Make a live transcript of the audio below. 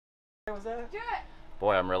Was that?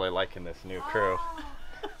 Boy, I'm really liking this new crew.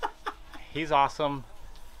 He's awesome.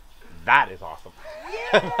 That is awesome.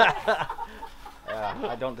 Yeah,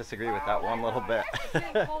 I don't disagree with that one little bit.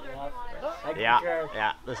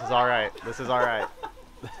 Yeah, this is all right. This is all right.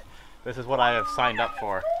 This is what I have signed up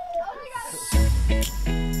for.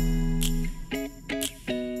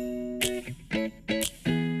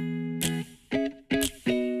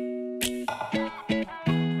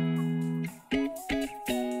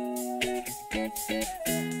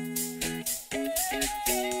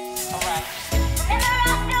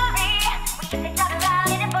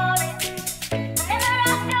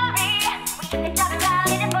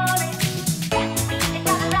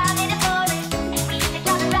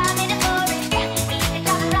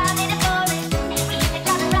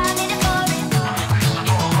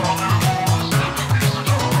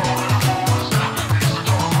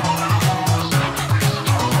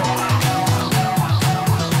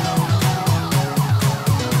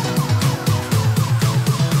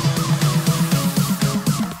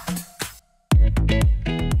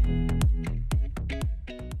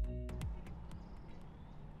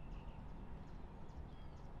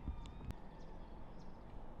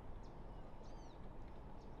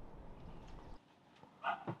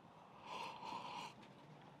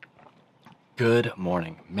 Good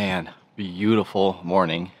morning, man. Beautiful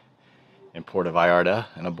morning in Puerto Vallarta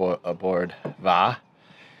and aboard Va,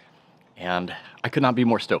 and I could not be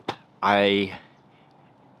more stoked. I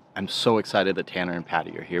am so excited that Tanner and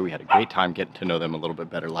Patty are here. We had a great time getting to know them a little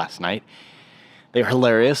bit better last night. They are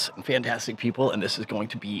hilarious and fantastic people, and this is going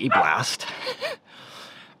to be a blast.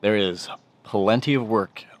 There is plenty of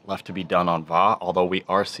work left to be done on Va, although we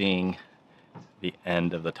are seeing the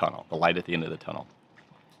end of the tunnel, the light at the end of the tunnel.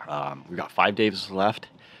 We've got 5 days left,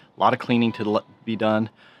 a lot of cleaning to be done,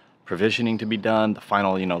 provisioning to be done, the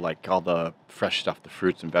final, you know, like all the fresh stuff, the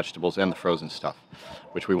fruits and vegetables and the frozen stuff,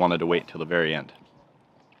 which we wanted to wait until the very end.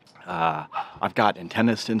 I've got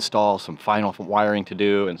antennas to install, some final wiring to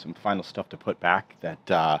do, and some final stuff to put back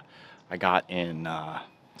that I got in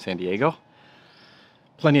San Diego.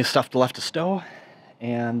 Plenty of stuff left to stow,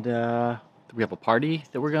 and we have a party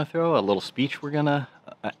that we're going to throw, a little speech we're going to...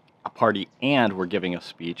 a party, and we're giving a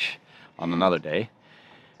speech on another day,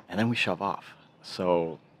 and then we shove off.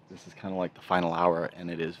 So this is kind of like the final hour,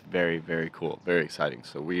 and it is very, very cool, very exciting.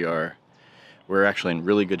 So we're actually in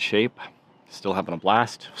really good shape, still having a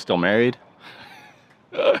blast, still married.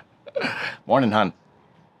 Morning, hun.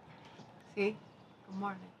 See? Good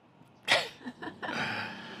morning.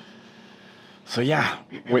 So yeah,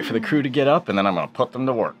 wait for the crew to get up, and then I'm gonna put them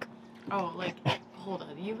to work. Oh, like, hold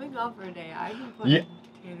on, you've been gone for a day. I've been putting...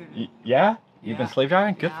 Yeah? You've been slave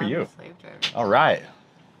driving? Good for you. Slave driving. All right.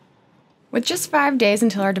 With just 5 days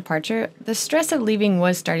until our departure, the stress of leaving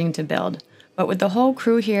was starting to build. But with the whole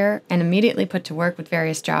crew here and immediately put to work with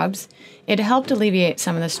various jobs, it helped alleviate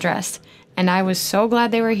some of the stress. And I was so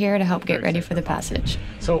glad they were here to help get ready for the passage.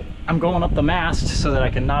 So I'm going up the mast so that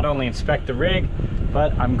I can not only inspect the rig,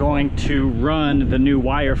 but I'm going to run the new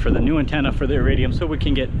wire for the new antenna for the Iridium so we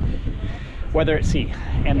can get weather at sea.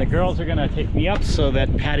 And the girls are gonna take me up so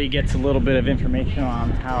that Patty gets a little bit of information on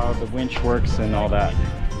how the winch works and all that.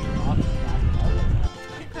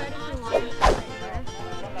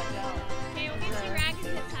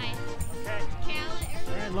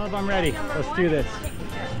 Alright, love, I'm ready. Let's do this.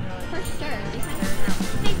 For sure.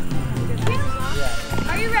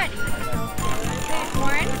 Are you ready?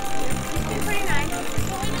 Warren? 249.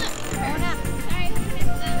 Going up.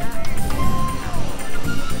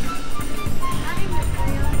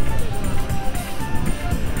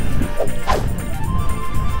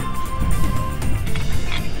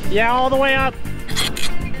 Yeah, all the way up.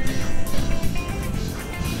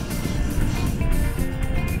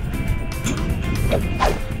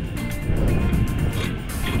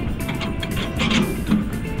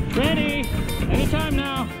 Ready? Anytime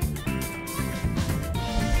now.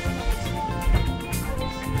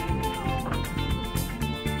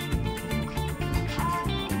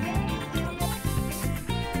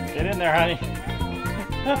 Get in there, honey.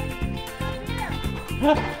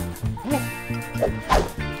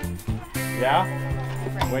 Yeah?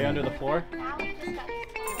 Way under the floor?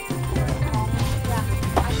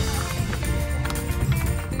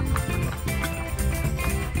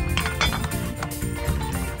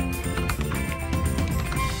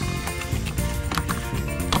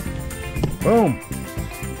 Boom!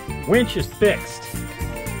 Winch is fixed.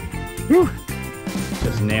 Whew!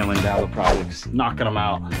 Just nailing down the projects, knocking them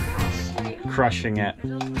out, crushing it.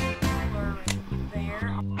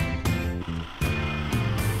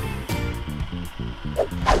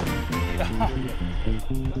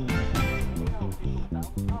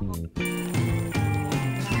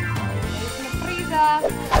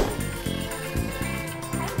 Bub.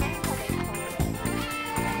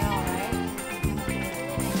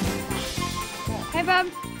 Hey, Bub.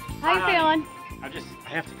 How you feeling? I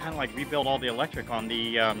have to kind of like rebuild all the electric on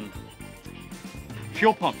the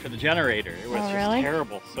fuel pump for the generator. It was just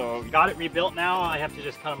terrible. So got it rebuilt now. I have to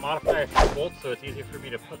just kind of modify a few bolts so it's easier for me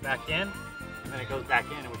to put back in. And then it goes back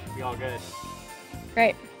in and we should be all good.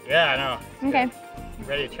 Great. Yeah, I know. Okay. I'm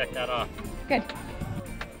ready to check that off. Good.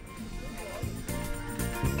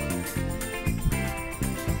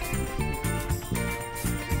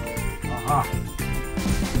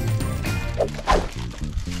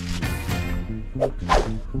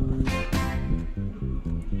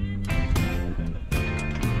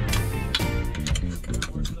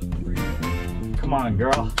 Come on,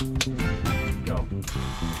 girl. Go.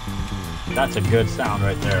 That's a good sound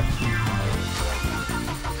right there.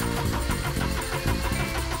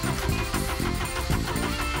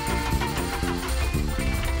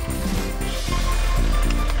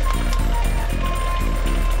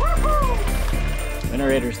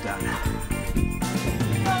 Generator's done.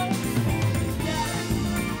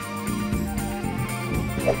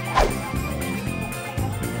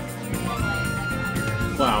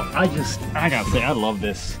 Wow, I gotta say, I love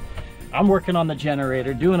this. I'm working on the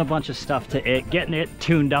generator, doing a bunch of stuff to it, getting it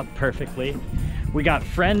tuned up perfectly. We got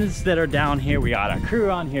friends that are down here, we got a crew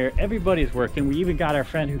on here, everybody's working. We even got our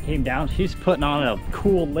friend who came down, she's putting on a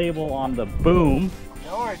cool label on the boom.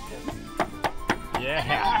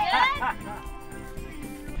 Yeah.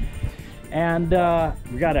 And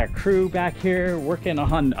we got our crew back here working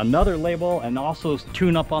on another label and also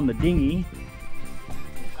tune up on the dinghy.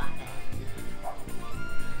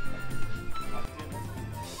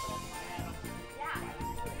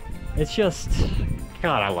 It's just,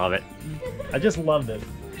 God, I love it. I just love this.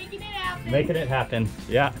 Making it happen. Making it happen,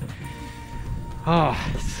 yeah. Oh,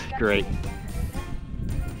 it's great.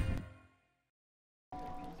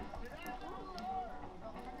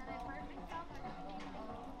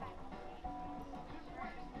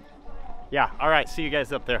 Yeah, all right, see you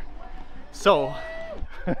guys up there. So,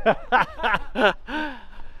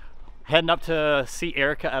 heading up to see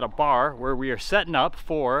Erica at a bar where we are setting up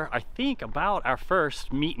for, I think, about our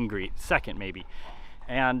first meet and greet, second maybe.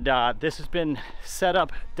 And this has been set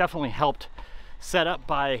up, definitely helped set up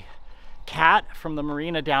by Kat from the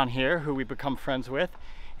marina down here, who we've become friends with,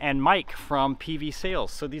 and Mike from WEsail.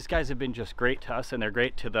 So these guys have been just great to us and they're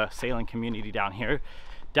great to the sailing community down here.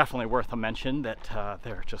 Definitely worth a mention that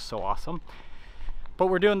they're just so awesome. But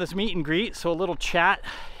we're doing this meet and greet, so a little chat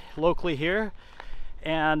locally here.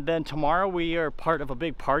 And then tomorrow we are part of a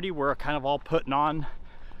big party we're kind of all putting on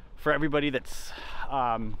for everybody that's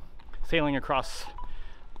sailing across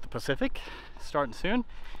the Pacific, starting soon.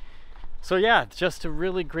 So yeah, it's just a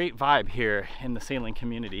really great vibe here in the sailing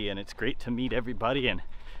community, and it's great to meet everybody and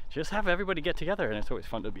just have everybody get together. And it's always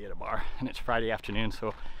fun to be at a bar, and it's Friday afternoon,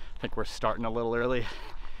 so I think we're starting a little early.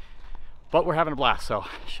 But we're having a blast, so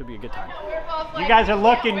it should be a good time. You guys are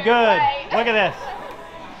looking good. Look at this.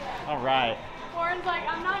 All right. Warren's like,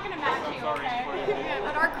 I'm not gonna match you, okay?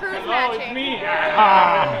 But our crew's matching. Oh, it's me.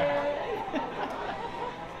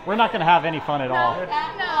 We're not gonna have any fun at all.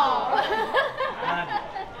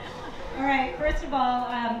 All right, first of all,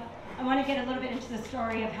 I want to get a little bit into the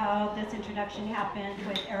story of how this introduction happened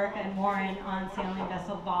with Erica and Warren on Sailing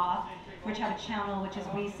Vessel Va, which have a channel which is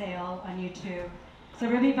WEsail on YouTube. So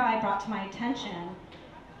Ruby Vi brought to my attention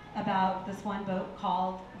about this one boat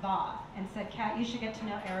called Va and said, Kat, you should get to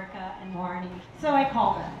know Erica and Warren. So I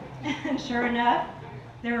called them, and sure enough,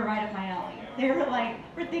 they were right up my alley. They were like,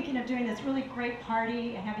 we're thinking of doing this really great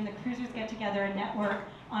party and having the cruisers get together and network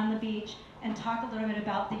on the beach and talk a little bit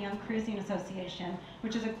about the Young Cruising Association,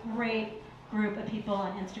 which is a great group of people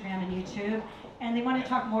on Instagram and YouTube. And they want to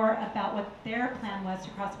talk more about what their plan was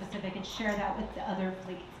to cross the Pacific and share that with the other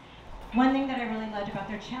fleets. One thing that I really loved about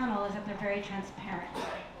their channel is that they're very transparent.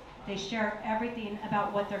 They share everything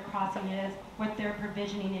about what their crossing is, what their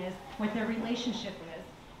provisioning is, what their relationship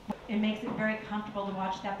is. It makes it very comfortable to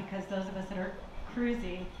watch that because those of us that are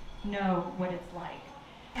cruising know what it's like.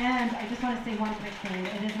 And I just want to say one quick thing.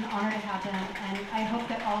 It is an honor to have them, and I hope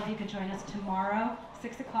that all of you could join us tomorrow,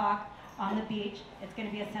 6 o'clock on the beach. It's going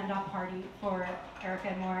to be a send-off party for Erica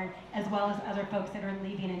and Warren, as well as other folks that are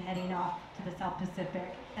leaving and heading off to the South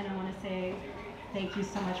Pacific. And I want to say thank you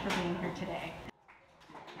so much for being here today.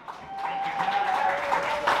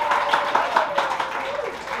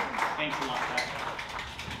 Thanks a lot, Pat.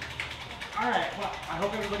 All right, well, I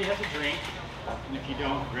hope everybody has a drink. And if you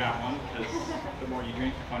don't, grab one, because the more you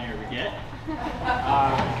drink, the funnier we get.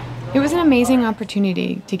 It was an amazing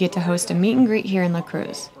opportunity to get to host a meet and greet here in La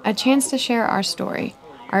Cruz, a chance to share our story,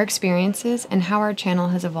 our experiences, and how our channel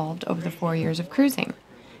has evolved over the 4 years of cruising.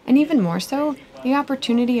 And even more so, the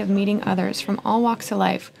opportunity of meeting others from all walks of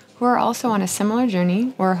life who are also on a similar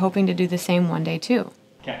journey or are hoping to do the same one day too.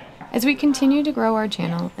 As we continue to grow our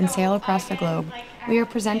channel and sail across the globe, we are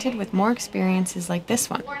presented with more experiences like this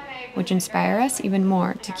one, which inspire us even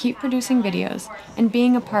more to keep producing videos and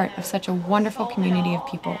being a part of such a wonderful community of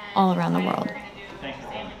people all around the world.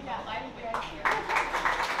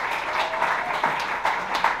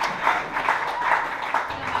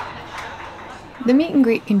 The meet and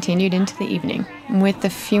greet continued into the evening, with a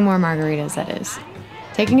few more margaritas, that is.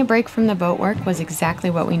 Taking a break from the boat work was exactly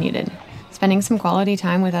what we needed. Spending some quality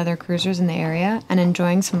time with other cruisers in the area and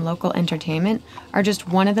enjoying some local entertainment are just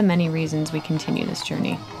one of the many reasons we continue this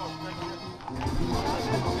journey.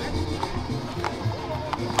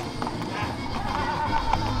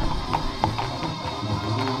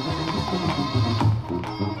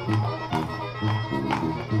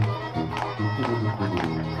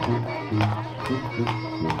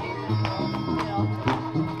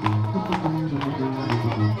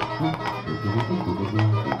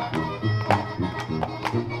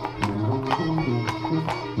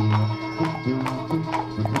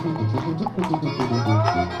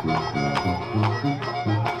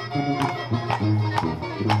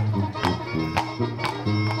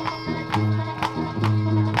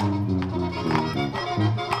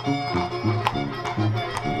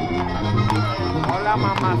 Hola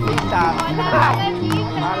mamacita.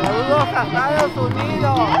 Saludos a Estados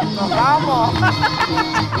Unidos. Nos vamos.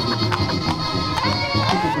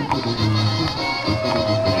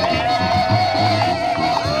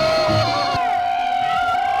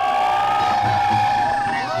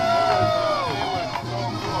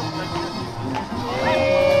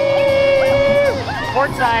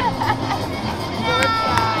 Port side.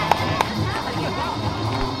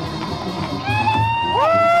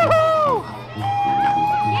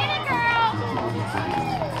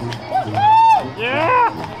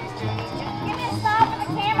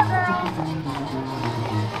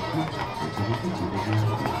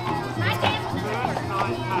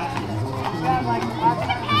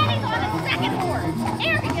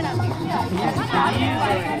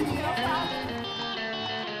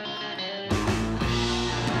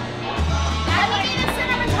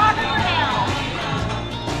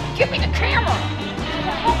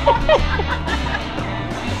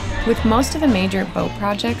 With most of the major boat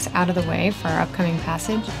projects out of the way for our upcoming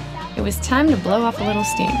passage, it was time to blow off a little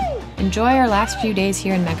steam, enjoy our last few days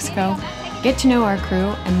here in Mexico, get to know our crew,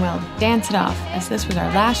 and well, dance it off, as this was our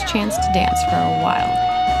last chance to dance for a while.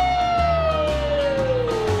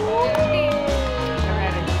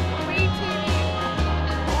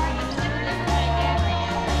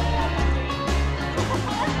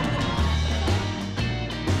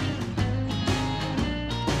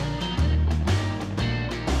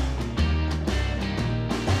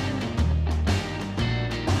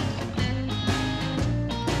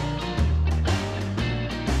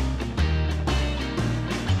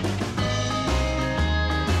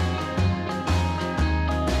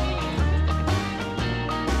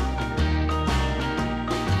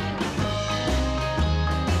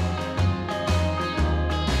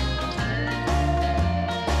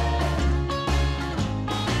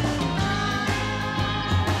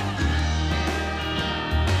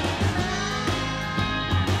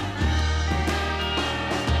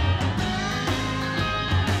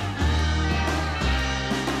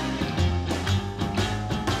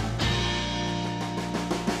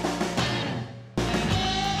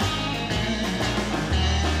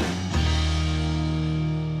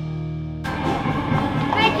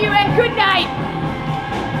 Good night.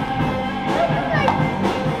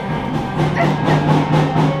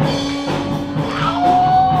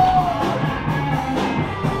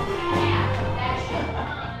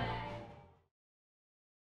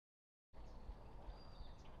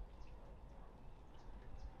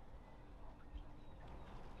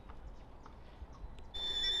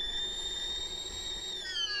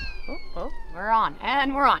 Oh, we're on,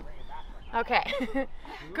 and we're on. Okay.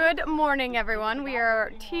 Good morning, everyone. We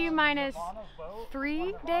are T-minus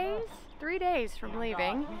 3 days from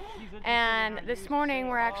leaving, and this morning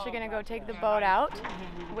we're actually going to go take the boat out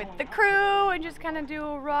with the crew and just kind of do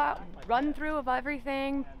a run through of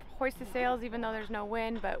everything, hoist the sails even though there's no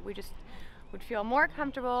wind, but we just would feel more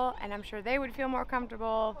comfortable, and I'm sure they would feel more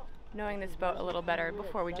comfortable knowing this boat a little better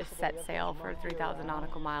before we just set sail for 3,000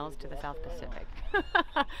 nautical miles to the South Pacific.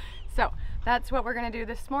 So that's what we're going to do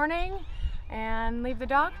this morning, and leave the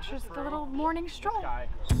dock, just a little morning stroll.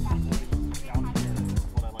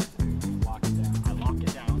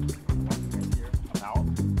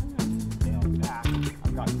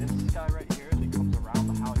 I've got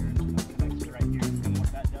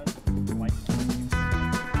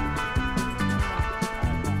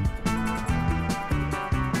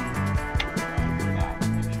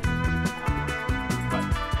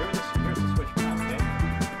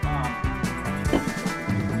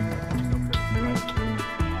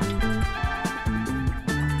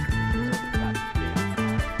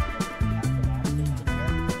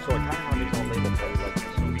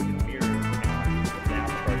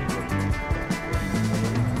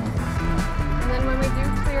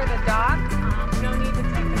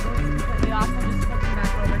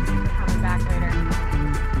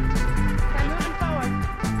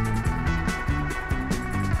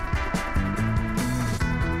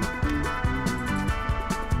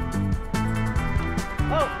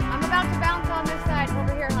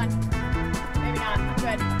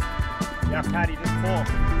Yeah, Patty, just pull.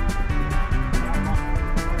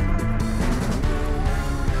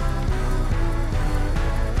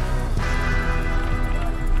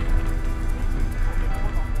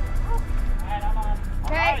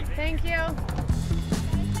 Okay, thank you.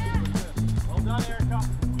 Well done, Erica.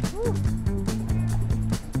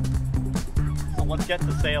 So let's get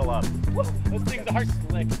the sail up. Those things are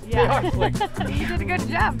slick. Yeah. They are slick. You did a good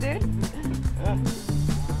job, dude.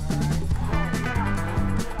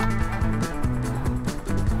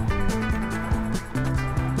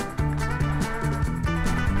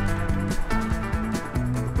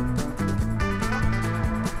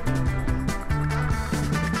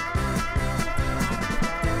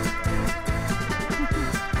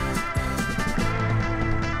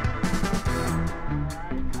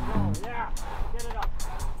 Yeah, get it up.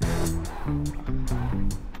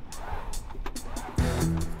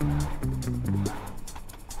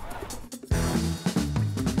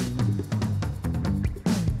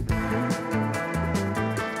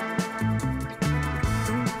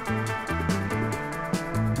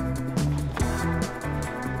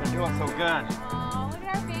 You're doing so good. Oh, look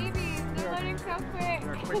at our babies. They're learning so quick.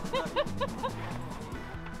 You're a quick study.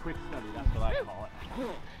 Quick study, that's what I call it.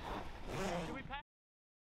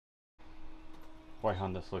 Boy,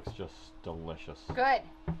 hon, this looks just delicious. Good.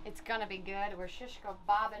 It's gonna be good. We're shish go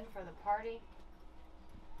bobbing for the party.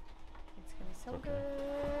 It's gonna be so good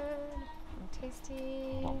and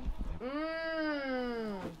tasty.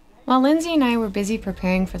 Mmm. While Lindsay and I were busy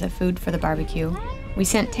preparing for the food for the barbecue, we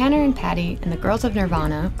sent Tanner and Patty and the girls of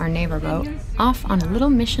Nirvana, our neighbor boat, off on a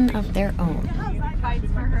little mission of their own.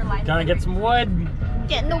 Gonna get some wood.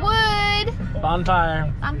 Getting the wood.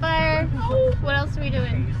 Bonfire. Bonfire. What else are we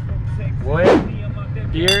doing? Wood.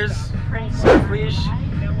 Beers. Surf leash.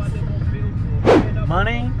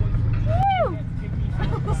 Money.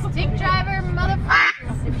 Stick driver, motherfucker.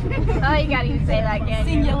 Oh, you gotta even say that again.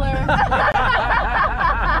 Singular.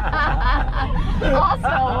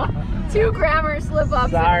 Also, 2 grammar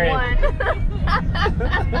slip-ups Sorry. in one.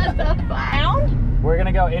 Pound? We're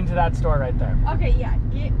gonna go into that store right there. Okay, yeah,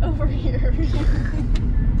 get over here.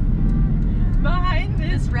 Behind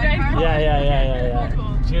this red car.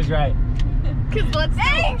 Yeah. She was right. Cause let's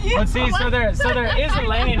Let's see, so there is a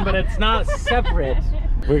lane, but it's not separate.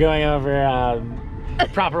 We're going over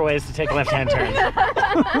proper ways to take left-hand turns.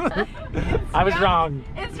 I was wrong.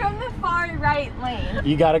 It's from the far right lane.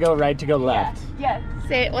 You gotta go right to go left. Yes.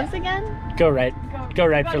 Say it once again. Go right. Go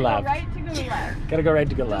right for left. Go right to go left. Gotta go right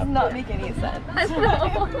to go left. Does not make any sense. Just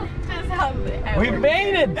how it We works.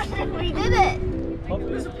 made it! We did it.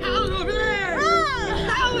 There's a pallet over there!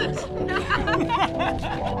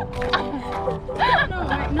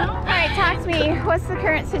 Alright, talk to me. What's the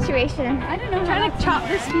current situation? I don't know. I'm trying to chop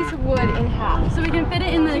this piece of wood in half. So we can fit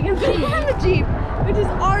it in the Jeep. Which is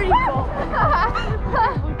already full.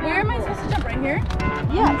 Where am I supposed to jump? Right here?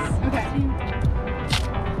 Yes. Okay.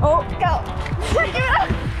 Oh, go. Give it up.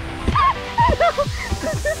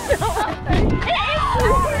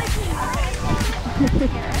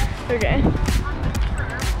 Okay.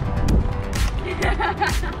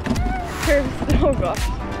 Curves. Oh gosh.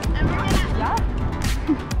 And we're gonna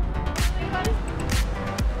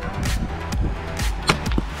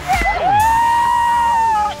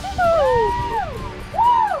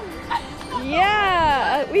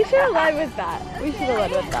yeah, we should have led with that. We should have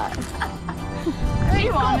led with that. We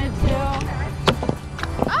wanted to.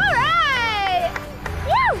 All right.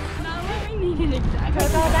 Woo! Not what we needed exactly.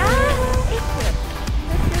 About that.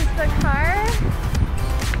 This is the car.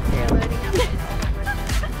 They're loading up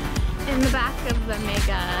in the back of the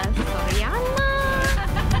Mega Soriana.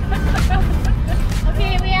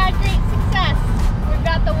 Okay, we had great success. We've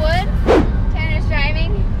got the wood. Tanner's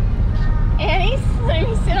driving. Annie's letting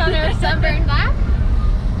me sit on her sunburned lap.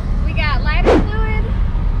 We got lighter fluid.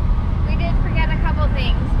 We did forget a couple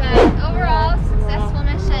things, but overall, successful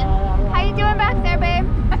mission. How you doing back there, babe?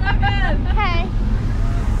 Not bad. Okay.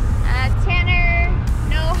 Tanner,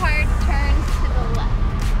 no hard turns to the left.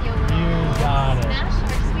 You got it. smash our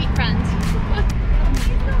sweet front.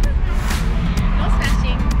 No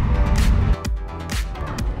smashing.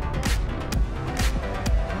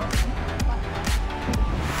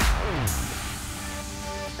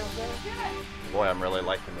 Boy, I'm really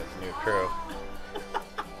liking this new crew.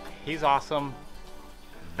 He's awesome.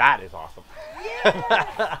 That is awesome.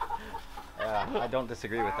 Yeah, I don't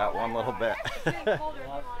disagree with that one little bit.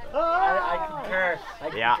 I concur.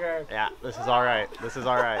 Yeah, this is all right. This is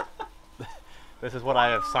all right. This is what I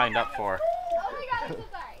have signed up for. Oh my god, I'm so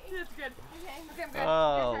sorry. It's good. Okay, I'm good.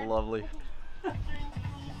 Oh, lovely.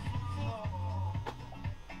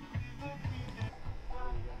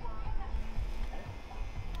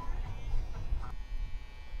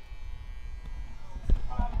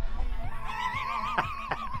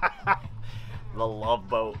 The Love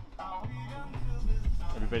Boat.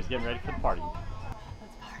 Everybody's getting ready for the party.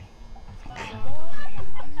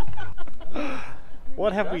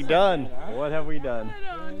 What have we done? What have we done?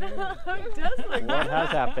 I don't know. Just like What has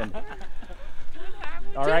happened?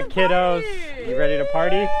 All right, kiddos, you ready to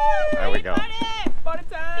party? There we go. party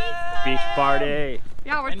time! Beach party.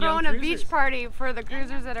 Yeah, we're And throwing young a beach cruisers. party for the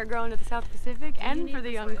cruisers that are going to the South Pacific and for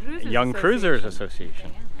the Young Cruisers Young Cruisers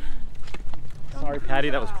Association. Sorry, Patty,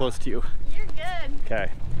 that was close to you. You're good. Okay,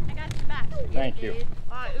 I got your back. thank you.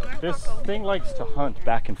 This thing likes to hunt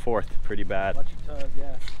back and forth pretty bad.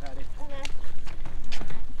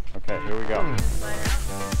 Okay, here we go.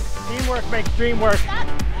 Teamwork makes dream work.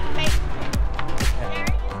 Wait.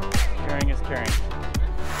 Sharing is caring.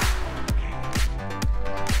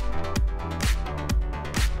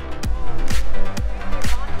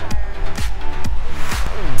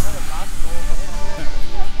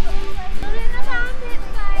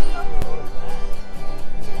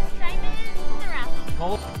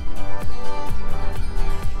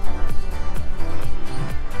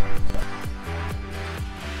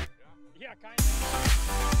 Yeah, kind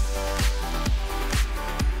of.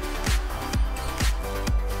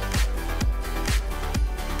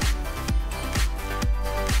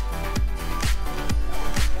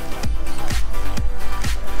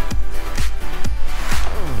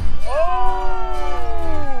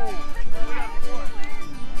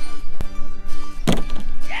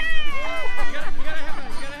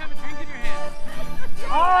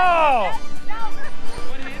 Oh!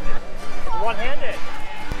 One-handed.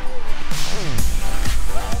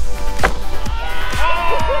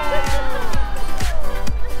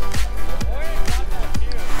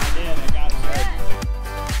 I did, I got it good.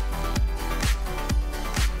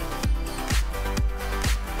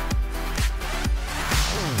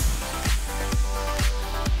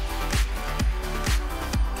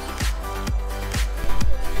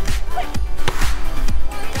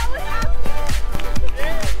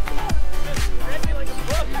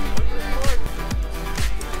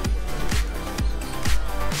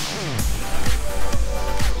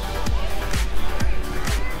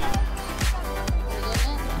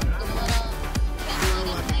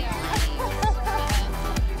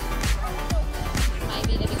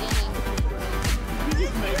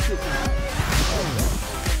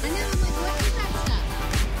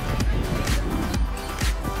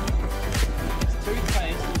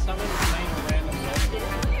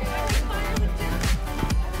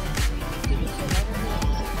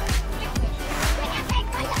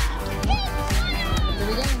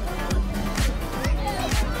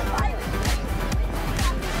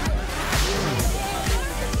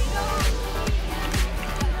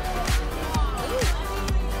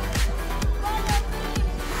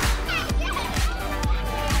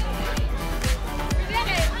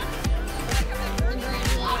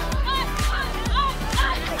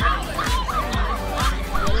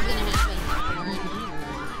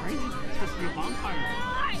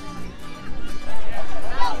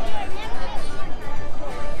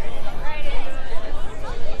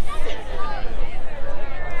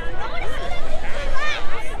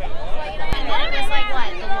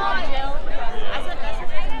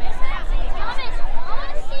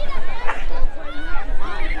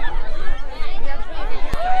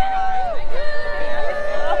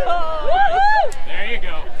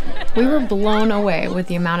 We were blown away with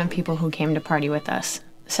the amount of people who came to party with us,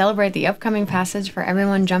 celebrate the upcoming passage for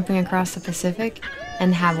everyone jumping across the Pacific,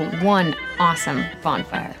 and have one awesome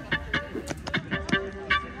bonfire.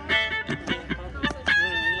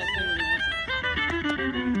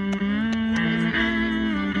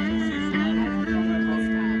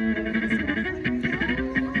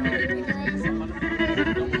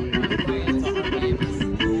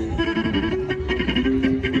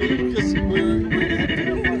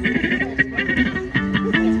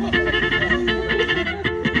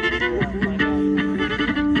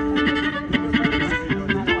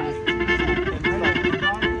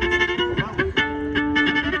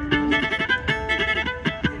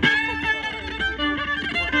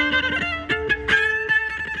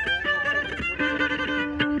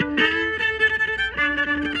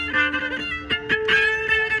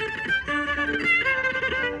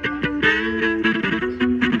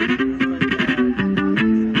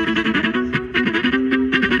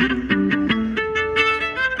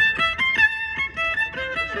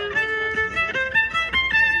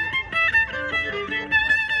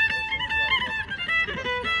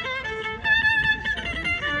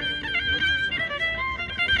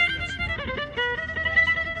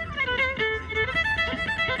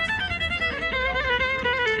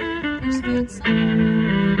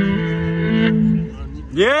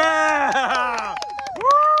 Yeah!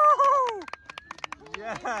 Woo!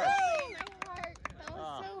 Yes! That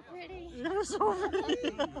was so pretty. You're so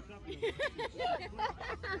pretty.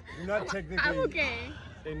 You're not technically. I'm okay.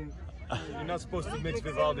 You're not supposed to mix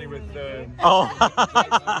Vivaldi with the. Oh.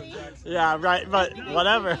 Yeah, right, but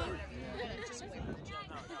whatever.